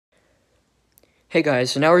Hey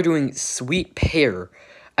guys, so now we're doing Sweet Pear.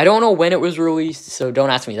 I don't know when it was released, so don't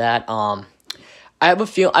ask me that. I have a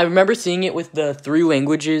feel. I remember seeing it with the 3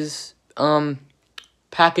 languages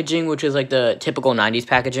packaging, which is like the typical 90s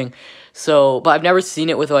packaging. So, but I've never seen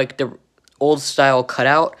it with like the old style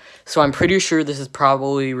cutout. So I'm pretty sure this is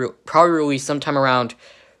probably released sometime around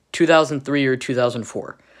 2003 or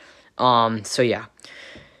 2004. So yeah.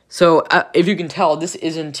 So, if you can tell, this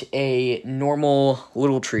isn't a normal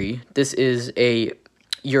little tree. This is a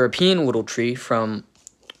European little tree from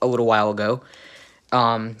a little while ago.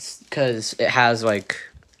 Because it has, like,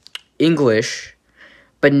 English,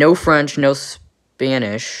 but no French, no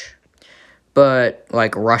Spanish, but,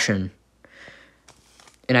 like, Russian.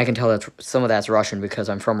 And I can tell that some of that's Russian because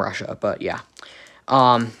I'm from Russia, but yeah.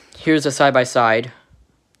 Here's a side-by-side.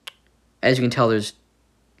 As you can tell, there's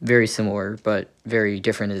very similar, but very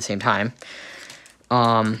different at the same time.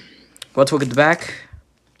 Let's look at the back.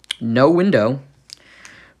 No window,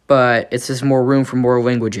 but it's just more room for more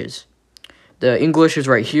languages. The English is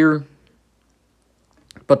right here,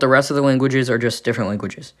 but the rest of the languages are just different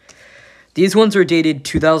languages. These ones are dated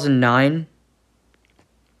 2009,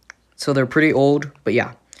 so they're pretty old, but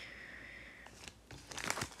yeah.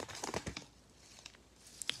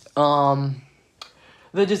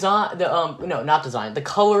 The design, the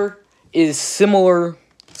color is similar,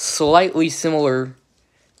 slightly similar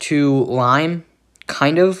to lime,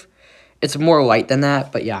 kind of. It's more light than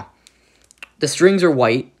that, but yeah. The strings are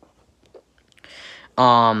white.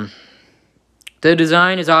 The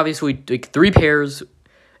design is obviously like 3 pairs,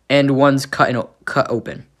 and one's cut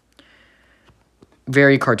open.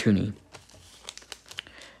 Very cartoony.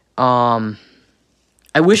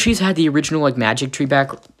 I wish he's had the original like magic tree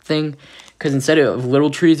back thing, because instead of little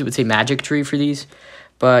trees, it would say magic tree for these.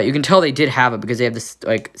 But you can tell they did have it because they have this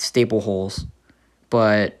like staple holes.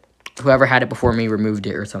 But whoever had it before me removed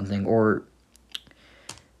it or something, or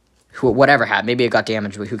whatever happened. Maybe it got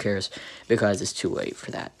damaged, but who cares? Because it's too late for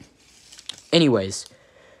that. Anyways,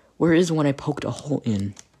 where is the one I poked a hole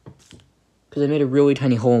in? Because I made a really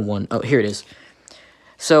tiny hole in one. Oh, here it is.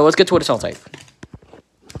 So let's get to what it smells like.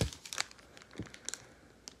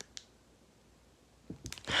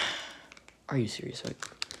 Are you serious? Like,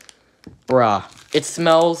 bruh, it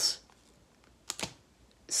smells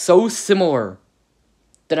so similar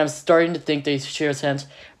that I'm starting to think they share scents.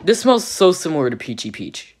 This smells so similar to Peachy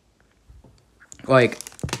Peach. Like,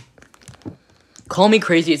 call me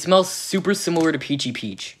crazy, it smells super similar to Peachy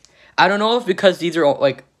Peach. I don't know if because these are,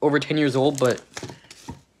 like, over 10 years old, but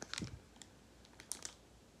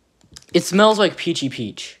it smells like Peachy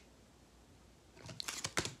Peach.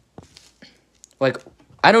 Like,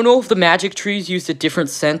 I don't know if the magic trees used a different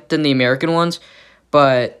scent than the American ones,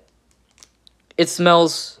 but it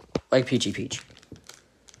smells like Peachy Peach,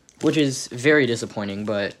 which is very disappointing,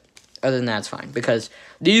 but other than that, it's fine, because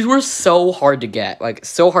these were so hard to get, like,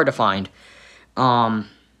 so hard to find.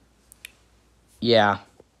 Yeah,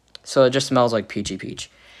 so it just smells like Peachy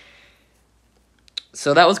Peach.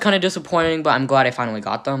 So that was kind of disappointing, but I'm glad I finally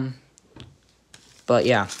got them. But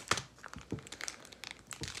yeah.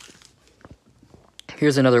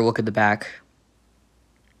 Here's another look at the back.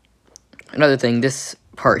 Another thing, this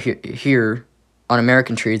part here on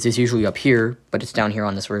American trees is usually up here, but it's down here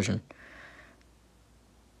on this version.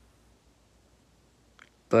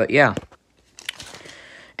 But yeah.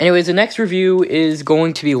 Anyways, the next review is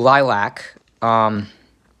going to be Lilac.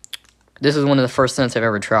 This is one of the first scents I've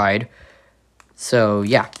ever tried. So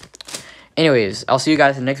yeah. Anyways, I'll see you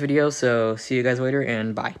guys in the next video, so see you guys later,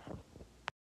 and bye.